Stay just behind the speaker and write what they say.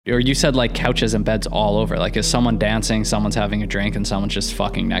Or you said like couches and beds all over. Like, is someone dancing, someone's having a drink, and someone's just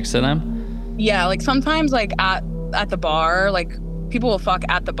fucking next to them? Yeah, like sometimes like at the bar, like people will fuck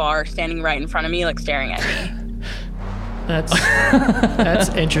at the bar standing right in front of me, like staring at me. That's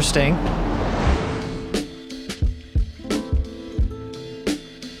interesting.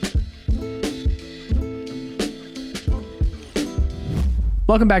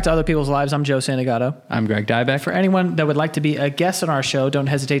 Welcome back to Other People's Lives. I'm Joe Santagato. I'm Greg Dybeck. For anyone that would like to be a guest on our show, don't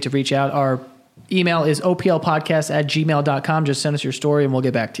hesitate to reach out. Our email is oplpodcast@gmail.com. Just send us your story and we'll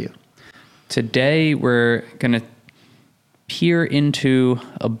get back to you. Today, we're going to peer into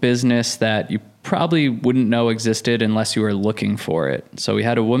a business that you probably wouldn't know existed unless you were looking for it. So we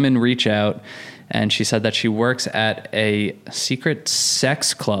had a woman reach out, and she said that she works at a secret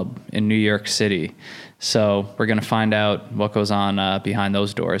sex club in New York City. So we're going to find out what goes on behind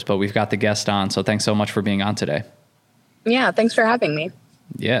those doors. But we've got the guest on, so thanks so much for being on today. Yeah, thanks for having me.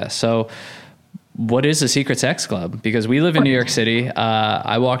 Yeah, so what is a secret sex club? Because we live in New York City.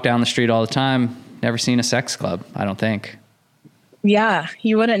 I walk down the street all the time. Never seen a sex club, I don't think. Yeah,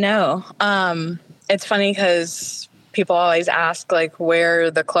 you wouldn't know. It's funny because people always ask like where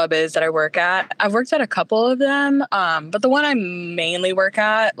the club is that I work at. I've worked at a couple of them, but the one I mainly work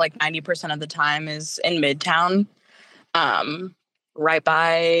at, like 90% of the time, is in Midtown, right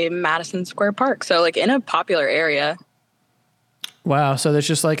by Madison Square Park. So like in a popular area. Wow. So there's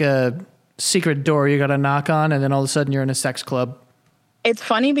just like a secret door you got to knock on, and then all of a sudden you're in a sex club. It's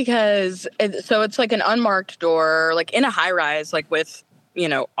funny because it's like an unmarked door, like in a high rise, like with,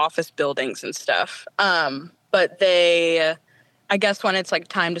 office buildings and stuff. But I guess when it's like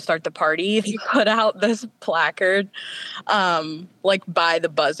time to start the party, they put out this placard, like by the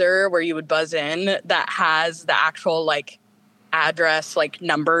buzzer where you would buzz in, that has the actual like address, like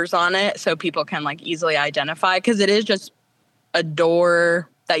numbers on it. So people can like easily identify, because it is just a door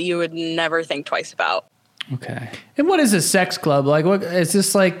that you would never think twice about. Okay. And what is a sex club? Like, what is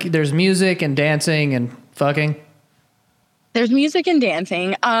this like? There's music and dancing and fucking? There's music and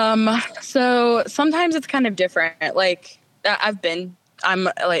dancing. So sometimes it's kind of different. Like I'm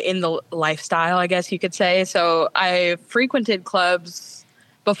like in the lifestyle, I guess you could say. So I frequented clubs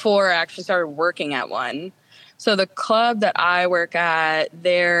before I actually started working at one. So the club that I work at,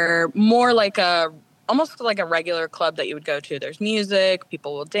 they're more like almost like a regular club that you would go to. There's music,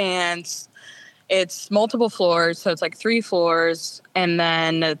 people will dance. It's multiple floors, so it's like 3 floors, and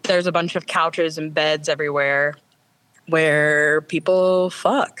then there's a bunch of couches and beds everywhere where people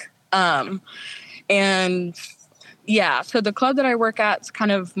fuck. And yeah, so the club that I work at is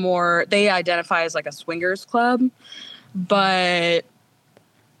kind of more, they identify as like a swingers club, but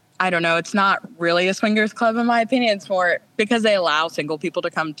I don't know, it's not really a swingers club in my opinion. It's more because they allow single people to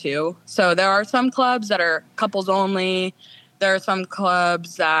come too. So there are some clubs that are couples only. There are some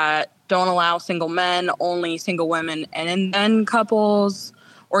clubs that don't allow single men, only single women and then couples,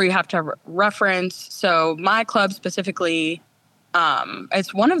 or you have to reference. So my club specifically,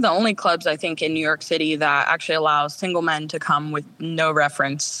 it's one of the only clubs I think in New York City that actually allows single men to come with no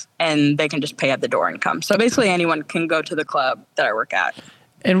reference, and they can just pay at the door and come. So basically anyone can go to the club that I work at.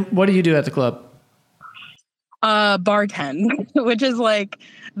 And what do you do at the club? Bartend, which is like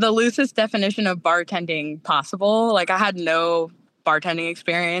the loosest definition of bartending possible. Like I had no bartending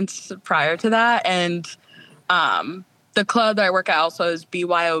experience prior to that. And the club that I work at also is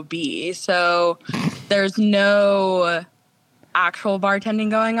BYOB. So there's no actual bartending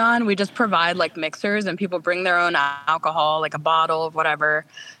going on. We just provide like mixers, and people bring their own alcohol, like a bottle of whatever.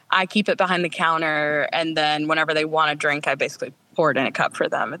 I keep it behind the counter, and then whenever they want a drink, I basically pour it in a cup for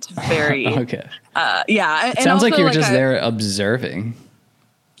them. It's very okay. Yeah. It sounds like you're just there observing.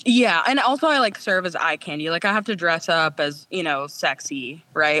 Yeah. And also I like serve as eye candy. Like I have to dress up as, sexy,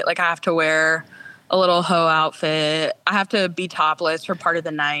 right? Like I have to wear a little hoe outfit. I have to be topless for part of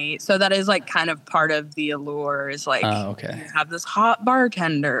the night. So that is like kind of part of the allure, is like, okay, you have this hot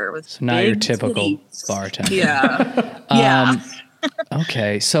bartender with so not your typical titties. Bartender. Yeah. Yeah.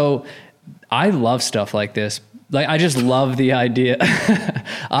 Okay. So I love stuff like this. Like, I just love the idea.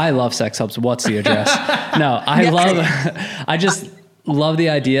 I love sex clubs. What's the address? No, I just love the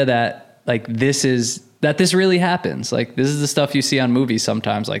idea that like this really happens. Like this is the stuff you see on movies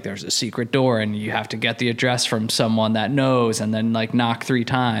sometimes. Like there's a secret door and you have to get the address from someone that knows, and then like knock 3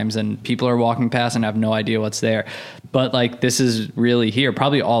 times, and people are walking past and have no idea what's there. But like this is really here,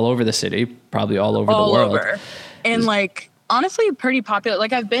 probably all over the city, probably all over the world. Over. And like honestly pretty popular.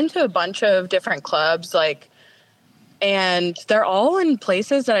 Like I've been to a bunch of different clubs, like, and they're all in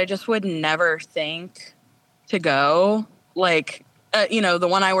places that I just would never think to go. Like, the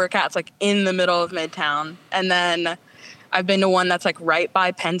one I work at, it's like in the middle of Midtown. And then I've been to one that's like right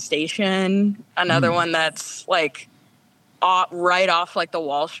by Penn Station. Another one that's like right off like the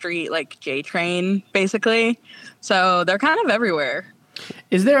Wall Street, like J train, basically. So they're kind of everywhere.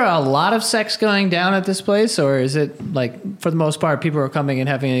 Is there a lot of sex going down at this place, or is it like, for the most part, people are coming and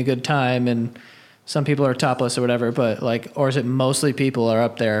having a good time and some people are topless or whatever, but like, or is it mostly people are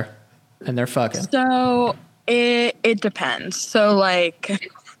up there and they're fucking? So it depends. So like,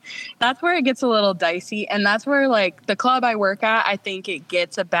 that's where it gets a little dicey. And that's where like the club I work at, I think it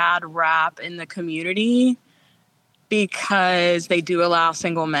gets a bad rap in the community because they do allow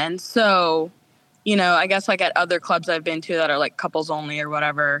single men. So, you know, I guess like at other clubs I've been to that are like couples only or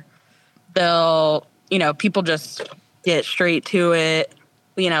whatever, they'll, you know, people just get straight to it.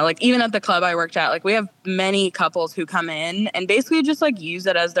 You know, like even at the club I worked at, like we have many couples who come in and basically just like use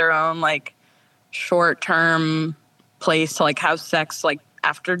it as their own like short-term place to like have sex like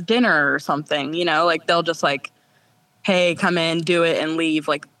after dinner or something, you know, like they'll just like, hey, come in, do it and leave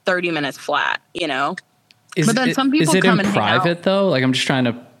like 30 minutes flat, you know. But then some people come in private though? Like I'm just trying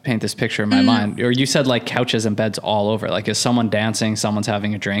to paint this picture in my mind. Or you said like couches and beds all over. Like is someone dancing, someone's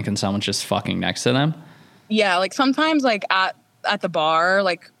having a drink, and someone's just fucking next to them? Yeah, like sometimes like at the bar,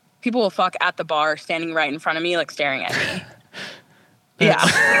 like people will fuck at the bar standing right in front of me, like staring at me.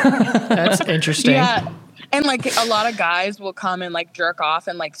 That's interesting. Yeah. And like a lot of guys will come and like jerk off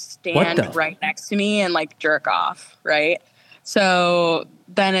and like stand right next to me and like jerk off. Right. So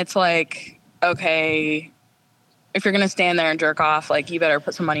then it's like, okay, if you're going to stand there and jerk off, like you better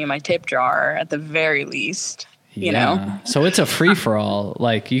put some money in my tip jar at the very least, you know? So it's a free for all.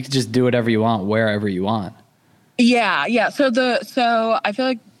 Like you can just do whatever you want, wherever you want. Yeah. Yeah. So I feel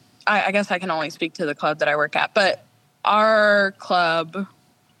like, I guess I can only speak to the club that I work at, but our club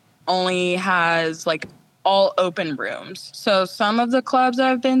only has like all open rooms. So some of the clubs that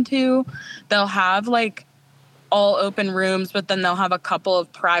I've been to, they'll have like all open rooms, but then they'll have a couple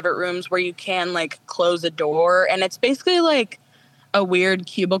of private rooms where you can like close a door. And it's basically like a weird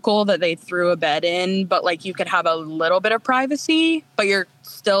cubicle that they threw a bed in, but like you could have a little bit of privacy, but you're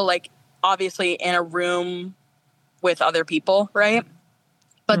still like obviously in a room with other people, right?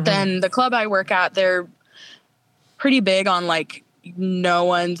 But then the club I work at, they're pretty big on like no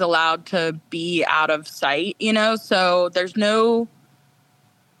one's allowed to be out of sight, you know? So there's no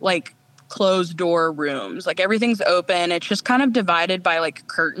like closed door rooms. Like everything's open. It's just kind of divided by like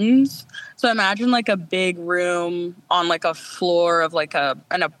curtains. So imagine like a big room on like a floor of like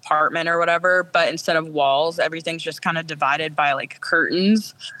an apartment or whatever, but instead of walls, everything's just kind of divided by like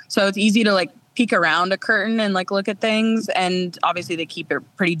curtains. So it's easy to like peek around a curtain and like look at things. And obviously they keep it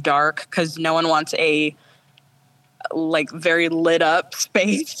pretty dark because no one wants a like very lit up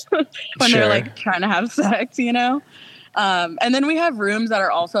space when they're like trying to have sex, you know? And then we have rooms that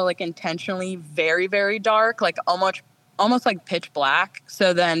are also like intentionally very, very dark, like almost like pitch black.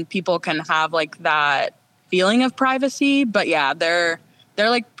 So then people can have like that feeling of privacy. But yeah, they're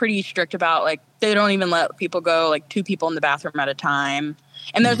like pretty strict about like, they don't even let people go like 2 people in the bathroom at a time.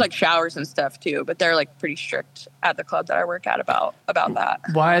 And there's like showers and stuff too, but they're like pretty strict at the club that I work at about that.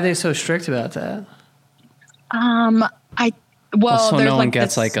 Why are they so strict about that? So no one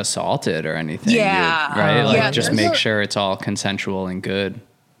gets like assaulted or anything. Yeah. Right? Like just make sure it's all consensual and good.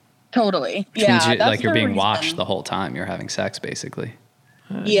 Totally. Which means like you're being watched the whole time. You're having sex basically.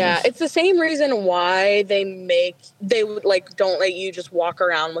 Yeah. It's the same reason why they would like don't let you just walk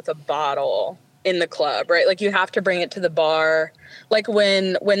around with a bottle in the club, right? Like you have to bring it to the bar. Like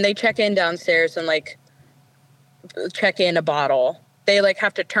when they check in downstairs and like check in a bottle, they like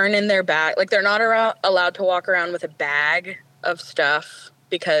have to turn in their bag. Like they're not allowed to walk around with a bag of stuff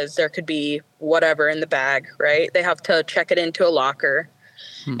because there could be whatever in the bag, right? They have to check it into a locker.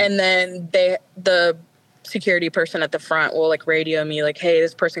 And then the security person at the front will like radio me like, hey,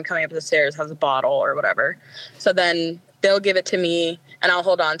 this person coming up the stairs has a bottle or whatever. So then they'll give it to me and I'll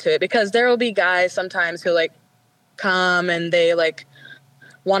hold on to it because there will be guys sometimes who like come and they like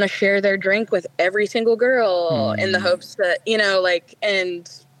want to share their drink with every single girl in the hopes that, you know, like, and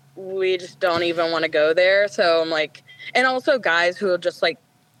we just don't even want to go there. So I'm like, and also guys who will just like,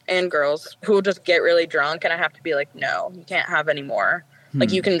 and girls who will just get really drunk and I have to be like, no, you can't have any more.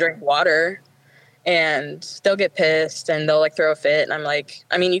 Like you can drink water, and they'll get pissed and they'll like throw a fit. And I'm like,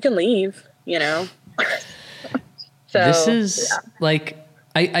 I mean, you can leave, you know? So this is like,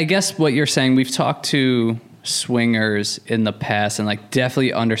 I guess what you're saying, we've talked to swingers in the past and like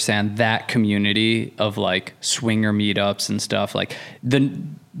definitely understand that community of like swinger meetups and stuff. Like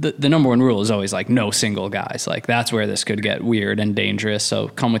the number one rule is always like no single guys. Like that's where this could get weird and dangerous. So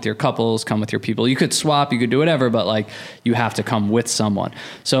come with your couples, come with your people. You could swap, you could do whatever, but like you have to come with someone.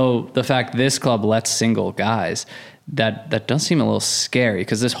 So the fact this club lets single guys, that does seem a little scary,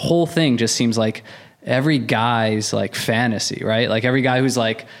 because this whole thing just seems like every guy's like fantasy, right? Like every guy who's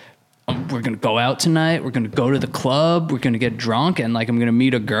like, we're going to go out tonight, we're going to go to the club, we're going to get drunk, and like I'm going to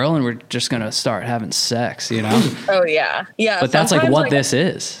meet a girl and we're just going to start having sex, you know? Oh yeah. Yeah. But that's like what this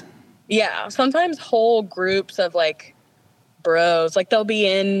is. Yeah. Sometimes whole groups of like bros, like they'll be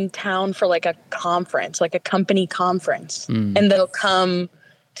in town for like a conference, like a company conference, and they'll come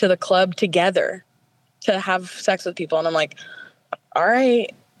to the club together to have sex with people. And I'm like, all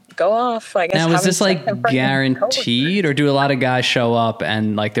right, go off. I guess. Now, is this like guaranteed, or do a lot of guys show up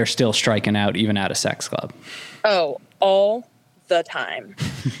and like they're still striking out even at a sex club? Oh, all the time.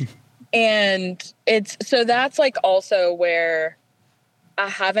 And so that's like also where I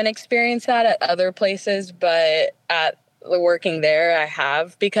haven't experienced that at other places, but at the working there I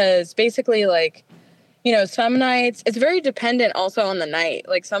have, because basically like, you know, some nights it's very dependent also on the night.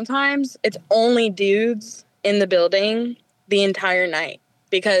 Like sometimes it's only dudes in the building the entire night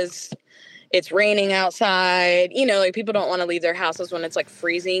because it's raining outside, you know, like people don't want to leave their houses when it's like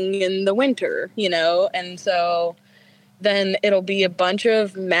freezing in the winter, you know? And so then it'll be a bunch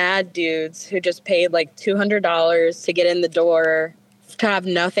of mad dudes who just paid like $200 to get in the door to have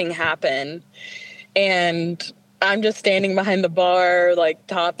nothing happen. And I'm just standing behind the bar, like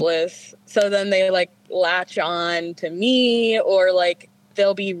topless. So then they like latch on to me, or like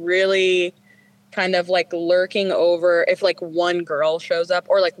they'll be really kind of like lurking over if like one girl shows up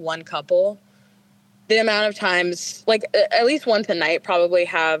or like one couple. The amount of times, like at least once a night, probably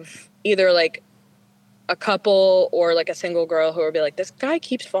have either like a couple or like a single girl who will be like, this guy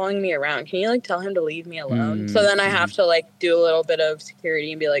keeps following me around. Can you like tell him to leave me alone? So then I have to like do a little bit of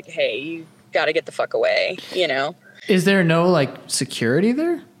security and be like, hey, you got to get the fuck away, you know? Is there no like security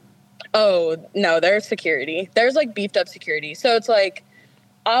there? Oh, no, there's security. There's like beefed up security. So it's like,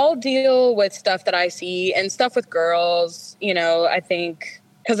 I'll deal with stuff that I see and stuff with girls, you know, I think,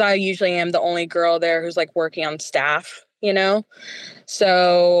 because I usually am the only girl there who's like working on staff, you know?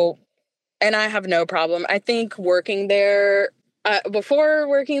 So, and I have no problem. I think working there, before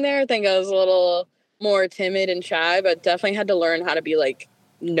working there, I think I was a little more timid and shy, but definitely had to learn how to be like,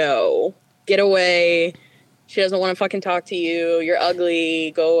 no, get away. She doesn't want to fucking talk to you. You're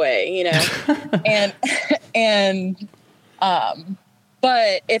ugly. Go away, you know?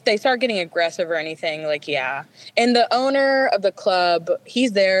 But if they start getting aggressive or anything, like, yeah. And the owner of the club,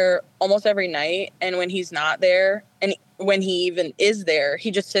 he's there almost every night. And when he's not there, and when he even is there,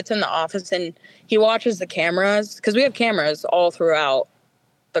 he just sits in the office and he watches the cameras, because we have cameras all throughout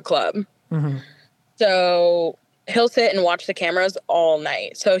the club. Mm-hmm. So he'll sit and watch the cameras all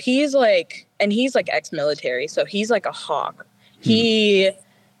night. So he's like, and he's like ex-military, so he's like a hawk. He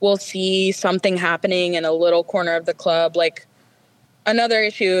will see something happening in a little corner of the club. Like, another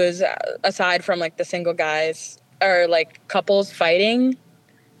issue is, aside from like the single guys, are like couples fighting.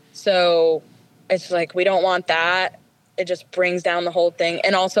 So it's like, we don't want that. It just brings down the whole thing.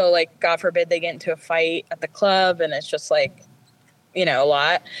 And also, like, God forbid they get into a fight at the club, and it's just like, you know, a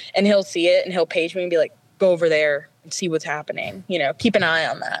lot. And he'll see it and he'll page me and be like, go over there and see what's happening, you know, keep an eye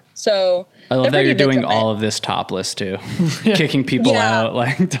on that. So I love that you're doing all of this topless too, kicking people out,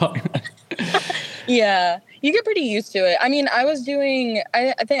 like talking. Yeah, you get pretty used to it. I mean, I was doing,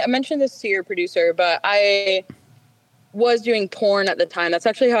 I think I mentioned this to your producer, but I was doing porn at the time. That's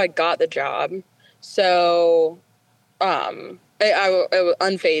actually how I got the job. So I was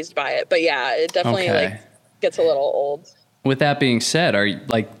unfazed by it, but yeah, it definitely like gets a little old. With that being said,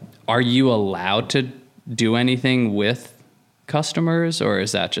 are you allowed to do anything with customers, or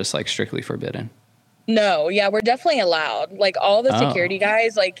is that just like strictly forbidden? No, yeah, we're definitely allowed. Like all the security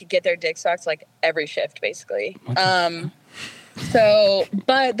guys like get their dick sucked like every shift basically. So,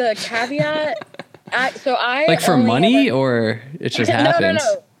 but the caveat, I like for money, or it just happens?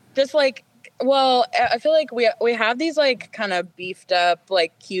 No. Just like, well, I feel like we have these like kind of beefed up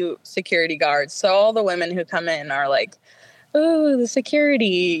like cute security guards. So all the women who come in are like, oh, the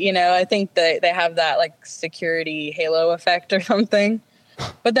security, you know, I think they have that like security halo effect or something.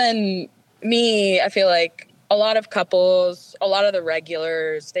 But then me, I feel like a lot of couples, a lot of the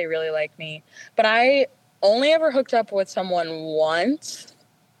regulars, they really like me. But I only ever hooked up with someone once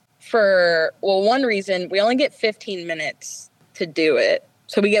for, well, one reason. We only get 15 minutes to do it.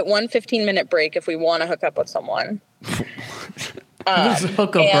 So we get one 15-minute break if we want to hook up with someone. There's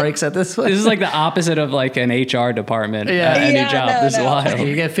hookup breaks at this place. This is like the opposite of like an HR department at any job. This is wild.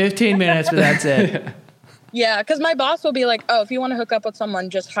 You get 15 minutes, but that's it. Yeah, because my boss will be like, oh, if you want to hook up with someone,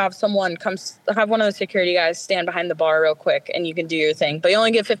 just have someone have one of the security guys stand behind the bar real quick and you can do your thing. But you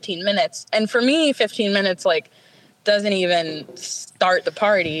only get 15 minutes. And for me, 15 minutes like doesn't even start the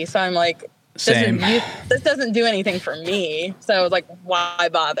party. So I'm like, Same. This doesn't do anything for me. So like, why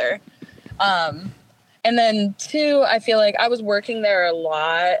bother? And then two, I feel like I was working there a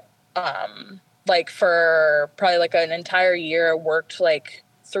lot. Like for probably like an entire year, I worked like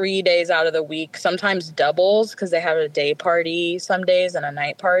 3 days out of the week, sometimes doubles because they have a day party some days and a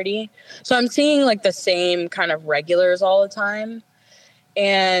night party. So I'm seeing like the same kind of regulars all the time.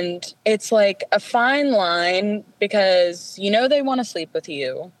 And it's like a fine line because, you know, they want to sleep with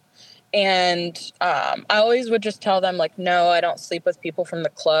you. And I always would just tell them like, no, I don't sleep with people from the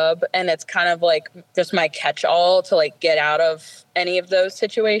club. And it's kind of like just my catch-all to like get out of any of those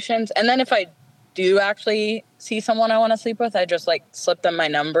situations. And then if I do actually see someone I want to sleep with, I just like slip them my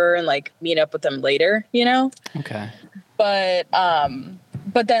number and like meet up with them later, you know? Okay. But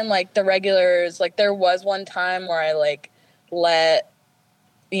then like the regulars, like there was one time where I like let,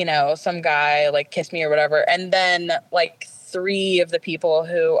 you know, some guy like kiss me or whatever. And then like 3 of the people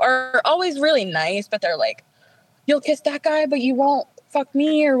who are always really nice, but they're like, you'll kiss that guy, but you won't fuck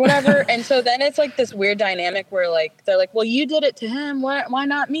me or whatever. And so then it's like this weird dynamic where like, they're like, well, you did it to him. Why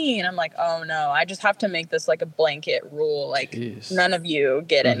not me? And I'm like, oh no, I just have to make this like a blanket rule. Like Jeez. None of you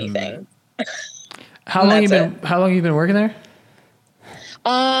get anything. How long you been working there?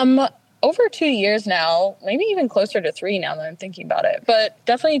 Over 2 years now, maybe even closer to 3 now that I'm thinking about it, but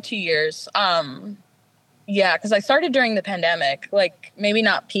definitely 2 years. Yeah, because I started during the pandemic, like maybe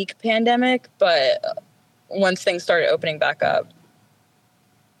not peak pandemic, but once things started opening back up.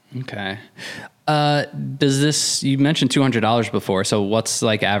 Okay. You mentioned $200 before. So what's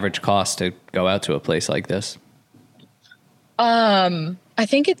like average cost to go out to a place like this? I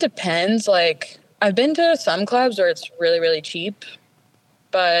think it depends. Like I've been to some clubs where it's really, really cheap,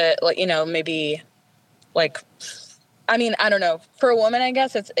 but like, you know, maybe like, I mean, I don't know. For a woman, I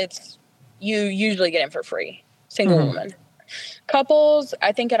guess it's you usually get in for free. Single woman. Couples,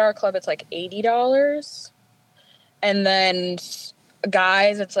 I think at our club it's like $80. And then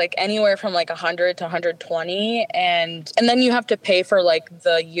guys, it's like anywhere from like 100 to 120. And then you have to pay for like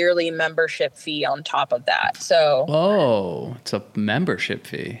the yearly membership fee on top of that. So oh, it's a membership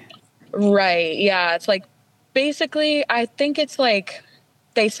fee. Right. Yeah. It's like basically, I think it's like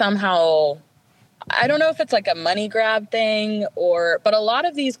they somehow, I don't know if it's like a money grab thing but a lot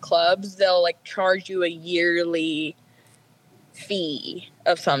of these clubs, they'll like charge you a yearly fee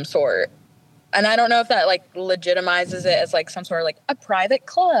of some sort. And I don't know if that like legitimizes it as like some sort of like a private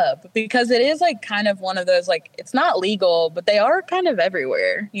club, because it is like kind of one of those, like, it's not legal, but they are kind of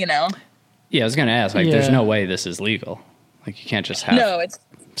everywhere, you know? Yeah. I was going to ask, like, there's no way this is legal. Like you can't just have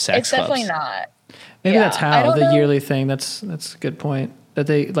sex clubs. Definitely not. Maybe that's how the yearly thing. That's a good point. That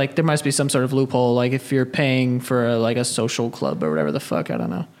they like there must be some sort of loophole, like if you're paying for like a social club or whatever the fuck, I don't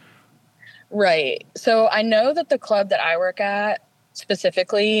know. Right. So I know that the club that I work at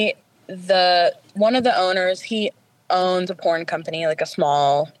specifically, one of the owners, he owns a porn company, like a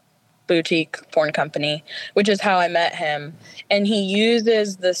small boutique porn company, which is how I met him. And he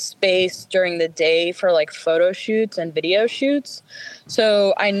uses the space during the day for like photo shoots and video shoots.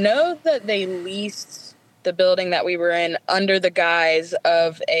 So I know that they leased the building that we were in under the guise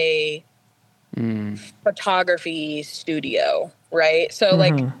of a photography studio, right? So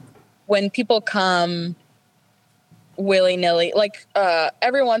like when people come willy-nilly, like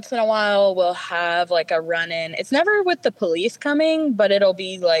every once in a while we'll have like a run-in. It's never with the police coming, but it'll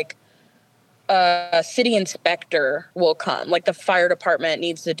be like a city inspector will come. Like the fire department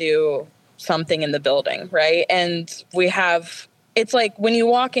needs to do something in the building, right? And it's like when you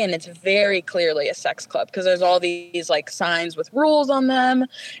walk in, it's very clearly a sex club because there's all these like signs with rules on them.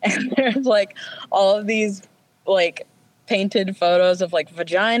 And there's like all of these like painted photos of like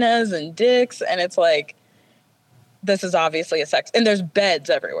vaginas and dicks. And it's like, this is obviously a sex, and there's beds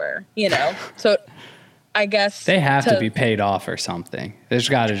everywhere, you know? So I guess they have to be paid off or something. There's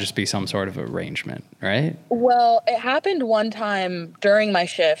got to just be some sort of arrangement, right? Well, it happened one time during my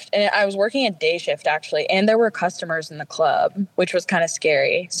shift, and I was working a day shift actually, and there were customers in the club, which was kind of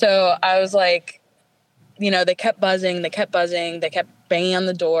scary. So I was like, you know, they kept buzzing, they kept banging on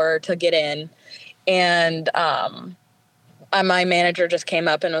the door to get in. And my manager just came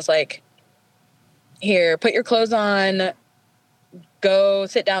up and was like, here, put your clothes on, go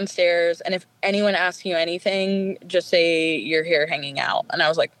sit downstairs, and if anyone asks you anything, just say you're here hanging out. And I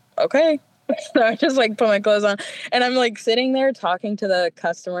was like, okay. So I just like put my clothes on, and I'm like sitting there talking to the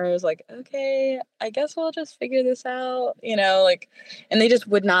customers like, okay, I guess we'll just figure this out, you know, like, and they just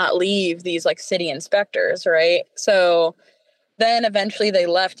would not leave, these like city inspectors, right? So then eventually they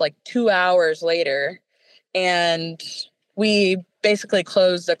left like 2 hours later, and we basically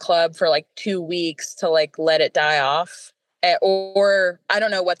closed the club for like 2 weeks to like let it die off. Or I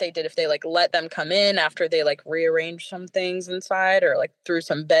don't know what they did, if they like let them come in after they like rearranged some things inside or like threw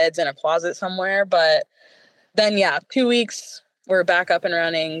some beds in a closet somewhere. But then, yeah, 2 weeks, we're back up and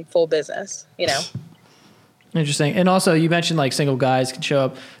running, full business, you know. Interesting. And also, you mentioned like single guys can show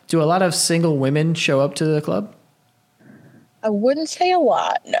up. Do a lot of single women show up to the club? I wouldn't say a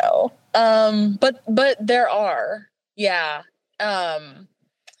lot, no. But there are, yeah.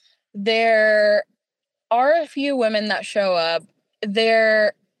 There are a few women that show up.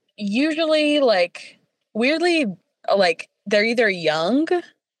 They're usually like weirdly like they're either young,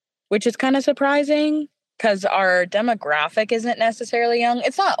 which is kind of surprising because our demographic isn't necessarily young.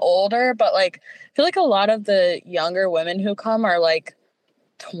 It's not older, but like I feel like a lot of the younger women who come are like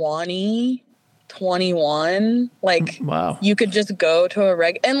 20, 21. Like, wow, you could just go to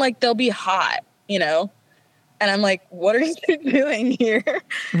a and like they'll be hot, you know? And I'm like, what are you doing here?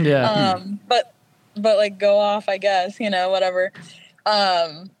 Yeah. But like go off, I guess, you know, whatever.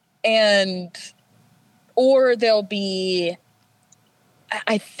 And or there'll be,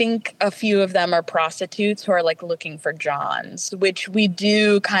 I think a few of them are prostitutes who are like looking for Johns, which we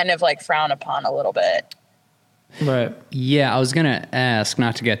do kind of like frown upon a little bit. Right. Yeah, I was going to ask,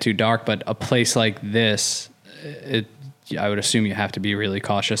 not to get too dark, but a place like this, I would assume you have to be really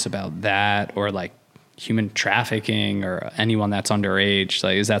cautious about that, or like human trafficking or anyone that's underage.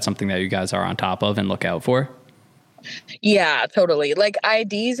 Like, is that something that you guys are on top of and look out for? Yeah, totally. Like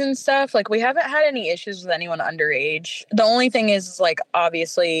IDs and stuff, like we haven't had any issues with anyone underage. The only thing is like,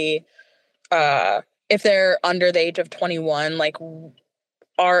 obviously, if they're under the age of 21, like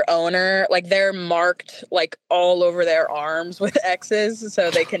our owner, like they're marked like all over their arms with X's, so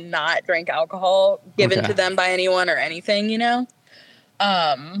they cannot drink alcohol given to them by anyone or anything, you know?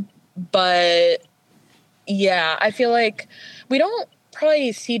 But yeah, I feel like we don't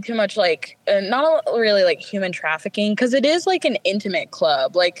probably see too much like not really like human trafficking, because it is like an intimate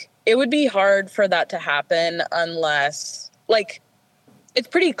club. Like it would be hard for that to happen unless like it's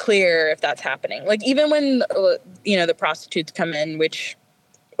pretty clear if that's happening. Like even when you know the prostitutes come in, which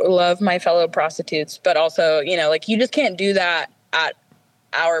love my fellow prostitutes, but also, you know, like you just can't do that at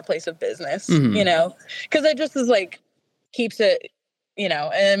our place of business, you know, because it just is like keeps it, you know,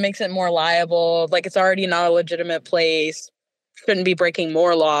 and it makes it more liable. Like it's already not a legitimate place. Shouldn't be breaking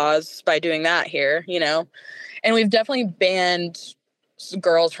more laws by doing that here, you know. And we've definitely banned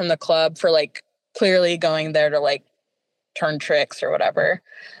girls from the club for like clearly going there to like turn tricks or whatever.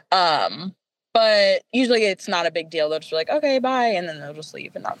 But usually it's not a big deal. They'll just be like, okay, bye. And then they'll just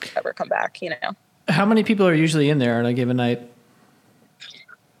leave and not ever come back, you know? How many people are usually in there on a given night?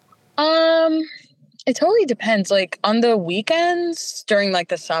 It totally depends. Like on the weekends during like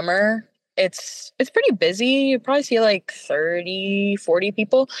the summer, it's pretty busy. You probably see like 30, 40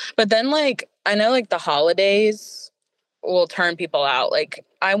 people. But then like, I know like the holidays will turn people out. Like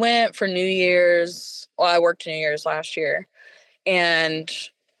I went for New Year's. Well, I worked New Year's last year and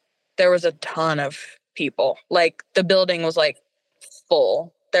there was a ton of people. Like the building was like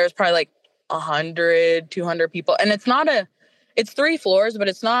full. There's probably like 100, 200 people. And it's 3 floors, but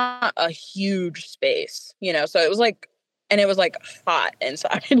it's not a huge space, you know? So it was like, and it was like hot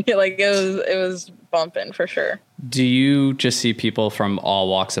inside. Like it was bumping for sure. Do you just see people from all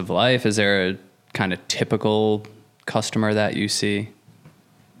walks of life? Is there a kind of typical customer that you see?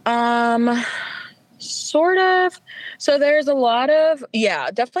 Sort of. So there's a lot of,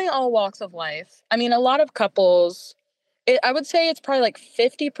 definitely all walks of life. I mean, a lot of couples, I would say it's probably like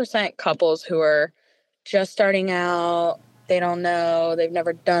 50% couples who are just starting out. They don't know. They've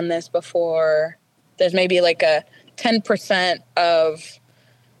never done this before. There's maybe like a 10% of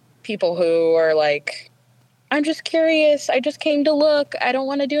people who are like, I'm just curious. I just came to look. I don't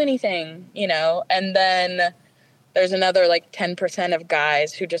want to do anything, you know? And then there's another like 10% of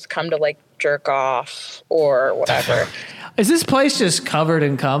guys who just come to like jerk off or whatever. Is this place just covered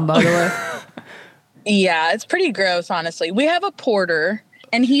in cum, by the way? Yeah, it's pretty gross, honestly. We have a porter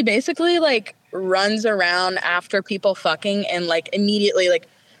and he basically like runs around after people fucking and like immediately like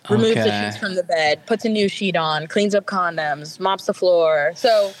removes the sheets from the bed, puts a new sheet on, cleans up condoms, mops the floor.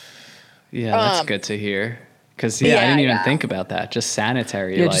 So yeah, that's good to hear. Because, I didn't even think about that. Just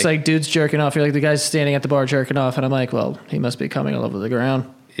sanitary. Yeah, just like dudes jerking off. You're like, the guy's standing at the bar jerking off. And I'm like, well, he must be coming all over the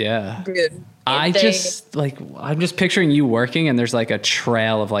ground. Yeah. Dude, I'm just picturing you working and there's like a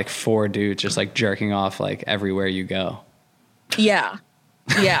trail of like 4 dudes just like jerking off like everywhere you go. Yeah.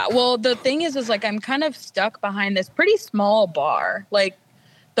 Yeah. Well, the thing is like I'm kind of stuck behind this pretty small bar. Like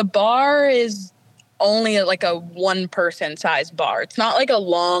the bar is only like a 1-person size bar. It's not like a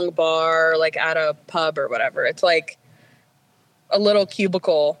long bar like at a pub or whatever. It's like a little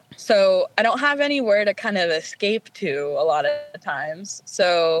cubicle. So I don't have anywhere to kind of escape to a lot of times.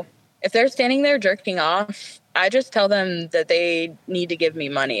 So if they're standing there jerking off, I just tell them that they need to give me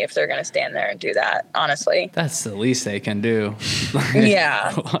money if they're going to stand there and do that, honestly. That's the least they can do.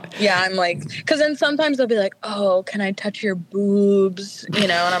 Yeah. Yeah, I'm like, because then sometimes they'll be like, oh, can I touch your boobs? You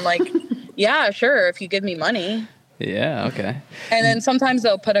know, and I'm like, yeah, sure, if you give me money. Yeah, okay. And then sometimes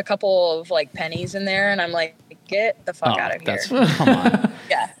they'll put a couple of like pennies in there, and I'm like, get the fuck out of here. Come on.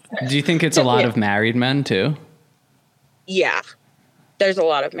 Yeah. Do you think it's a lot of married men too? Yeah. There's a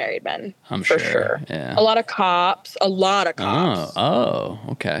lot of married men. I'm for sure. Yeah. A lot of cops. Oh,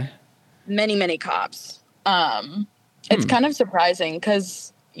 okay. Many cops. It's kind of surprising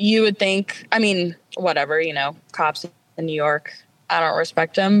because you would think, I mean, whatever, you know, cops in New York, I don't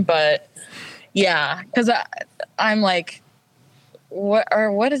respect them, but yeah, because I'm like,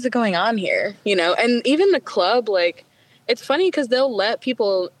 what is going on here? You know, and even the club, like, it's funny because they'll let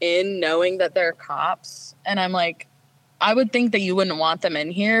people in knowing that they're cops. And I'm like, I would think that you wouldn't want them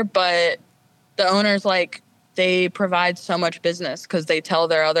in here, but the owner's like, they provide so much business because they tell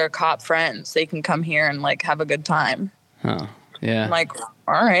their other cop friends they can come here and like have a good time. Oh, yeah. I'm like,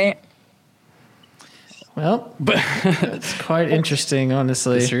 all right. Well, it's quite interesting,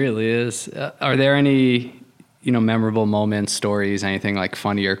 honestly. This really is. Are there any, memorable moments, stories, anything like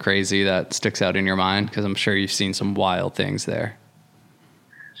funny or crazy that sticks out in your mind? Because I'm sure you've seen some wild things there.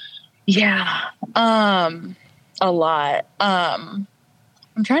 Yeah, a lot. I'm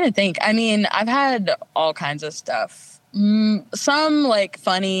trying to think. I mean, I've had all kinds of stuff. Some like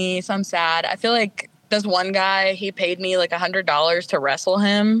funny, some sad. I feel like this one guy, he paid me like $100 to wrestle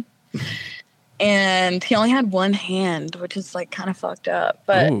him. And he only had one hand, which is like kind of fucked up.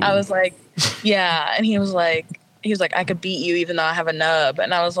 But I was like, yeah. And he was like, I could beat you even though I have a nub.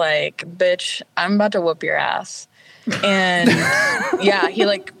 And I was like, bitch, I'm about to whoop your ass. And yeah, he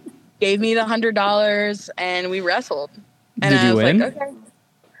like gave me the $100 and we wrestled. And Did you win? Like, okay.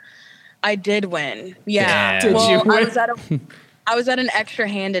 I did win. Yeah. Damn. Well, Did you win? I was at an extra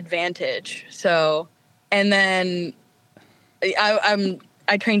hand advantage. So, and then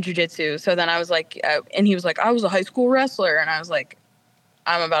I trained jujitsu. So then I was like, and he was like, I was a high school wrestler. And I was like,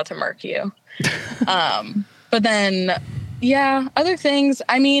 I'm about to murk you. But then, yeah, other things.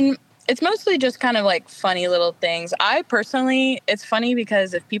 I mean, it's mostly just kind of like funny little things. I personally, it's funny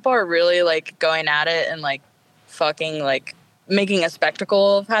because if people are really like going at it and like fucking like making a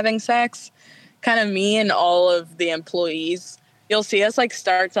spectacle of having sex, kind of me and all of the employees, you'll see us like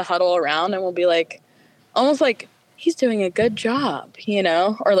start to huddle around and we'll be like, almost like, he's doing a good job,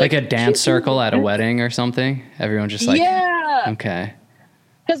 or like a dance circle at a wedding or something. Everyone just like, yeah. Okay.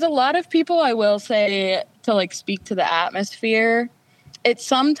 Because a lot of people, I will say, to like speak to the atmosphere, it's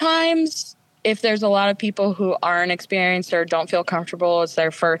sometimes if there's a lot of people who aren't experienced or don't feel comfortable, it's their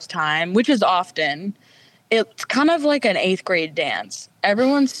first time, which is often, it's kind of like an 8th grade dance.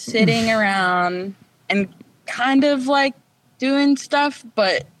 Everyone's sitting around and kind of like doing stuff,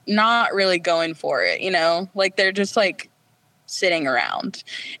 but not really going for it, like they're just like sitting around.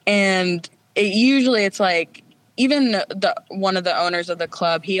 And it's like, even one of the owners of the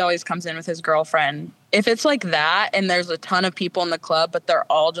club, he always comes in with his girlfriend. If it's like that and there's a ton of people in the club, but they're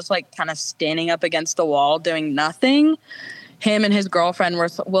all just like kind of standing up against the wall doing nothing, him and his girlfriend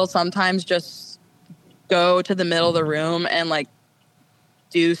will sometimes just go to the middle of the room and like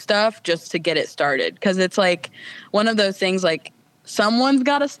do stuff just to get it started. Because it's like one of those things, like someone's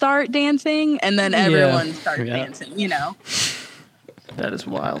got to start dancing and then everyone starts dancing, That is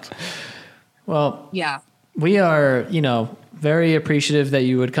wild. Well, yeah. We are, very appreciative that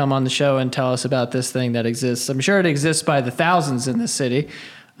you would come on the show and tell us about this thing that exists. I'm sure it exists by the thousands in this city,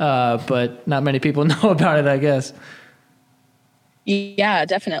 but not many people know about it, I guess. Yeah,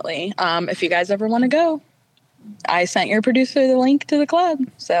 definitely. If you guys ever want to go, I sent your producer the link to the club,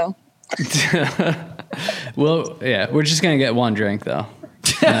 so. Well, yeah, we're just going to get one drink, though.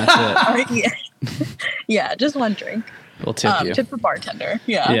 That's it. Yeah, just one drink. We'll tip you. Tip the bartender.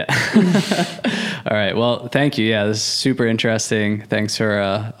 Yeah. All right. Well, thank you. Yeah, this is super interesting. Thanks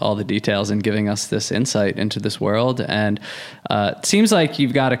for all the details and giving us this insight into this world. And it seems like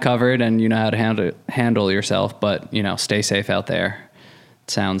you've got it covered and you know how to handle yourself, but, stay safe out there. It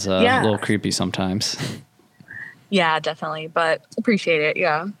sounds a little creepy sometimes. Yeah, definitely. But appreciate it.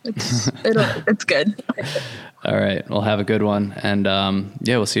 Yeah, it's good. All right. Well, have a good one. And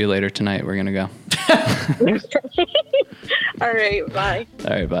we'll see you later tonight. We're going to go. All right. Bye.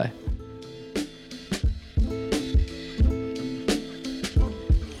 All right. Bye.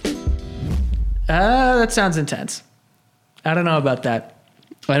 That sounds intense. I don't know about that.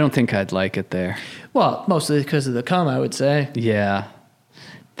 I don't think I'd like it there. Well, mostly because of the cum, I would say. Yeah.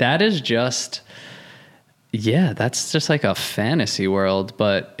 That is just, that's just like a fantasy world,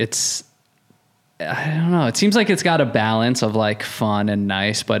 but I don't know. It seems like it's got a balance of like fun and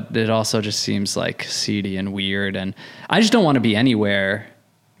nice, but it also just seems like seedy and weird. And I just don't want to be anywhere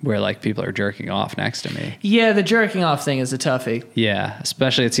where like people are jerking off next to me. Yeah, the jerking off thing is a toughie. Yeah,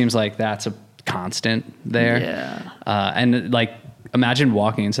 especially it seems like that's a constant there. Yeah. And like, imagine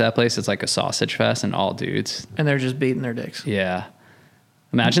walking into that place. It's like a sausage fest and all dudes. And they're just beating their dicks. Yeah.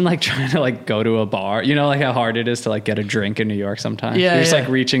 Imagine like trying to like go to a bar. You know like how hard it is to like get a drink in New York sometimes. Yeah, You're just like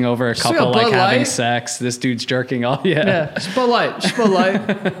reaching over a couple like having Light? sex. This dude's jerking off. Yeah. Just Bud Light.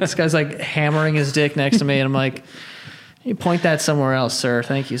 This guy's like hammering his dick next to me, and I'm like, you point that somewhere else, sir.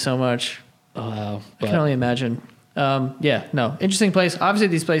 Thank you so much. Wow. I can only imagine. Interesting place. Obviously,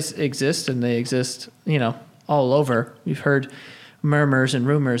 these places exist, and they exist, all over. We've heard murmurs and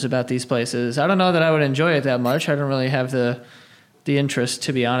rumors about these places. I don't know that I would enjoy it that much. I don't really have the interest,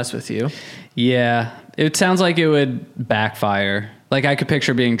 to be honest with you. Yeah. It sounds like it would backfire. Like I could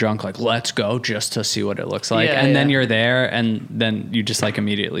picture being drunk, like, let's go just to see what it looks like. Yeah, and then you're there and then you just like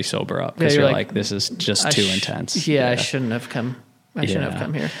immediately sober up because you're like, this is just too intense. Yeah, I shouldn't have come. I shouldn't have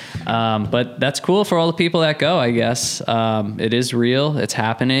come here. But that's cool for all the people that go, I guess. It is real. It's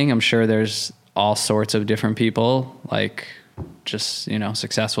happening. I'm sure there's all sorts of different people, like just,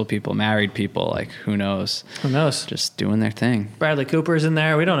 successful people, married people, like who knows? Who knows? Just doing their thing. Bradley Cooper's in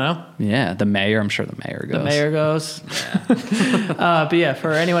there. We don't know. Yeah. The mayor. I'm sure the mayor goes. The mayor goes. Yeah. But yeah,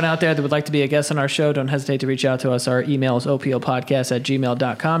 for anyone out there that would like to be a guest on our show, don't hesitate to reach out to us. Our email is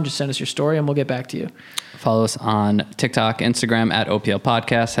oplpodcast@gmail.com. Just send us your story and we'll get back to you. Follow us on TikTok, Instagram @OPL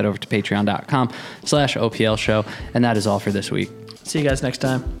Podcast. Head over to patreon.com/OPL show. And that is all for this week. See you guys next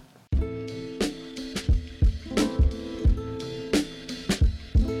time.